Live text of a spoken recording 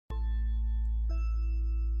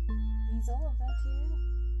Hazel, is that you?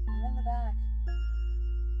 I'm in the back.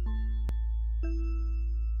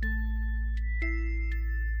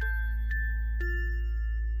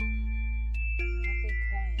 You're awfully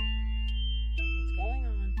quiet. What's going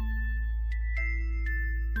on?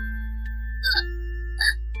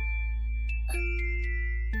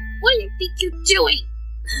 What do you think you're doing?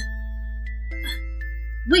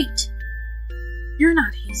 Wait. You're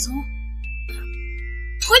not Hazel.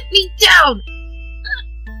 Put me down!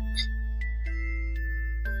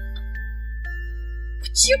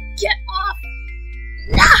 Would you get off?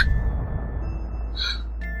 Nah!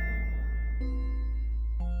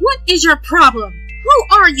 What is your problem? Who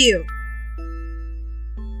are you?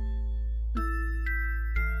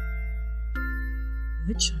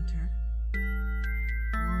 Witch hunter?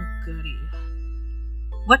 Oh, goody.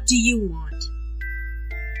 What do you want?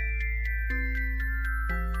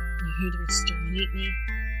 You're here to exterminate me?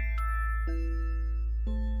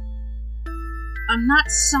 I'm not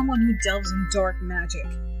someone who delves in dark magic.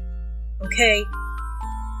 Okay?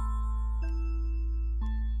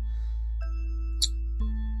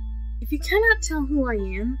 If you cannot tell who I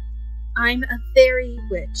am, I'm a fairy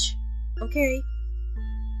witch. Okay?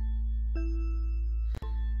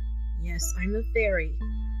 Yes, I'm a fairy.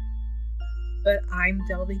 But I'm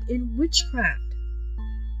delving in witchcraft.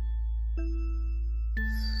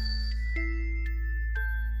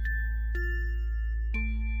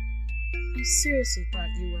 I seriously thought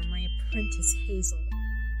you were my apprentice Hazel.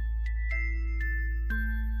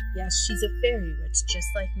 Yes, she's a fairy witch just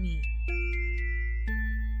like me.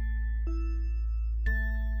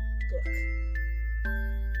 Look,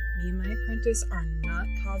 me and my apprentice are not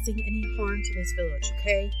causing any harm to this village,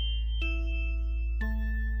 okay?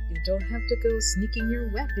 You don't have to go sneaking your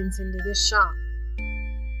weapons into this shop.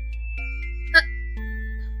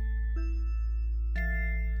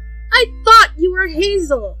 I thought you were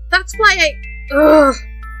Hazel. That's why Ugh.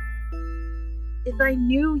 If I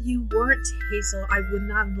knew you weren't Hazel, I would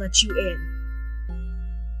not let you in.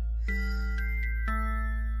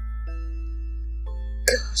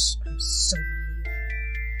 Gosh, I'm so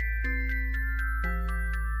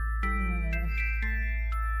naive.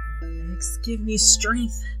 Next, give me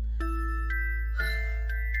strength.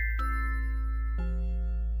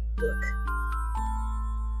 Look,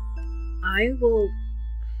 I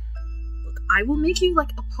will make you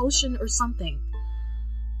like a potion or something.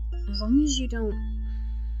 As long as you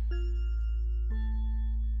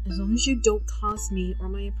don't cause me or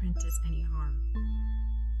my apprentice any harm.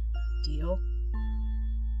 Deal?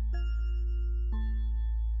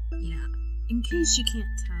 Yeah, in case you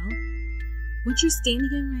can't tell, what you're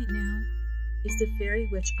standing in right now is the Fairy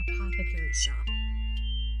Witch Apothecary shop.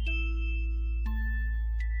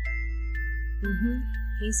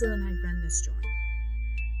 Hazel and I run this joint.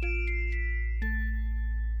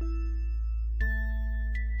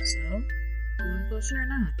 So, you want a potion or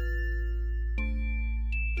not?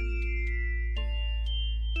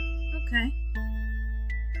 Okay.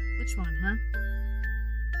 Which one, huh?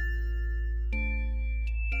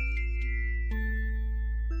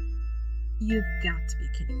 You've got to be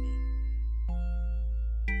kidding me.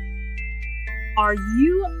 Are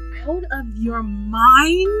you out of your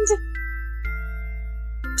mind?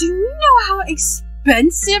 Do you know how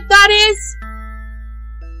expensive that is?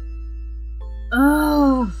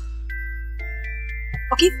 Oh.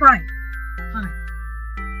 Okay, fine. Fine.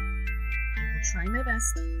 I will try my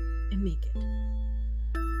best and make it.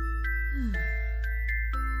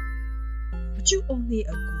 But you owe me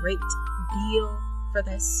a great deal for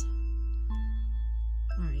this.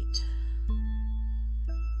 Alright.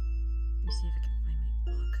 Let me see if I can find my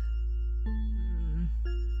book.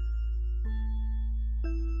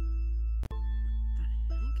 What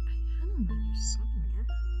the heck? I had them on here somewhere.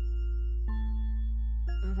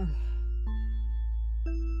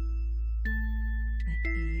 That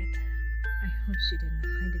idiot. I hope she didn't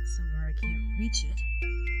hide it somewhere I can't reach it.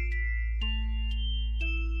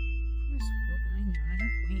 Of course, what would I know? I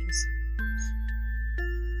have wings.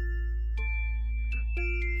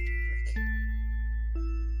 Frick.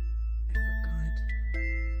 I forgot.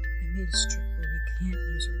 I made a strip where we can't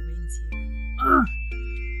use our wings here. Ugh!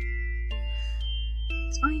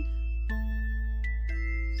 It's fine.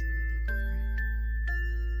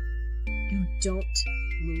 You don't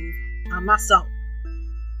move a muscle.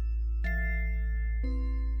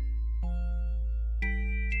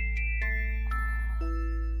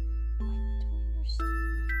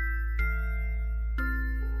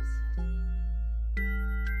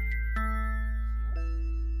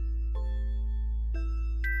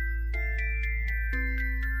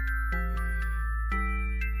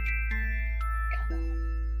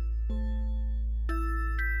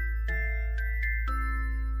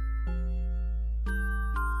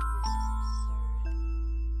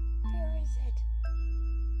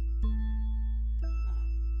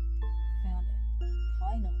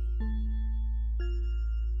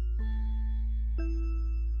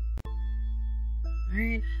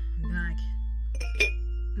 Alright, I'm back.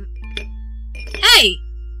 Hey!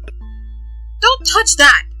 Don't touch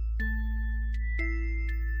that!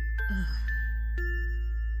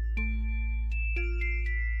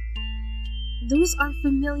 Those are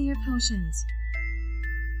familiar potions.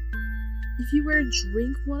 If you were to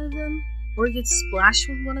drink one of them, or get splashed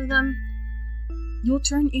with one of them, you'll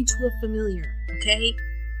turn into a familiar, okay?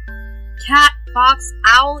 Cat, fox,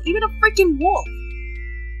 owl, even a freaking wolf.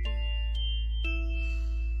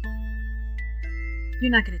 You're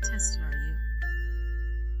not gonna test it, are you?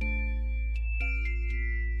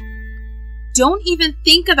 Don't even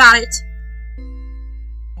think about it!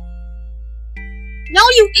 No,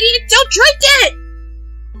 you idiot! Don't drink it!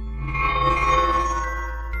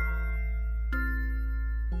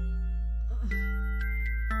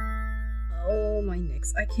 Oh, my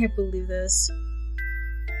nicks. I can't believe this.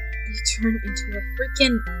 You turned into a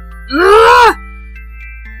freaking... Ugh!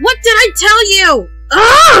 What did I tell you?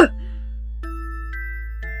 Ugh!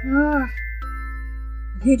 Ugh.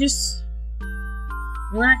 Okay, just...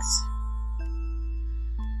 relax.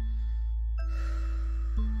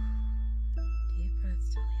 Deep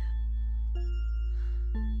breaths, Talia.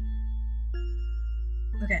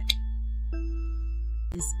 Okay.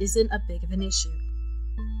 This isn't a big of an issue.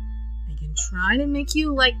 I can try to make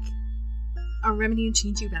you like a remedy and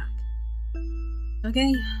change you back.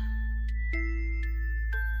 Okay?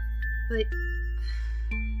 But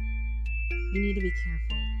you need to be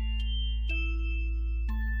careful.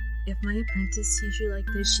 If my apprentice sees you like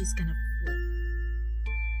this, she's gonna flip.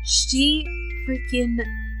 She freaking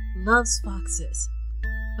loves foxes.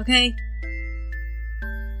 Okay?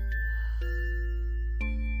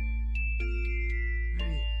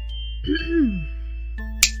 Alright.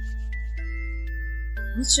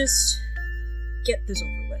 Let's just get this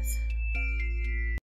over with.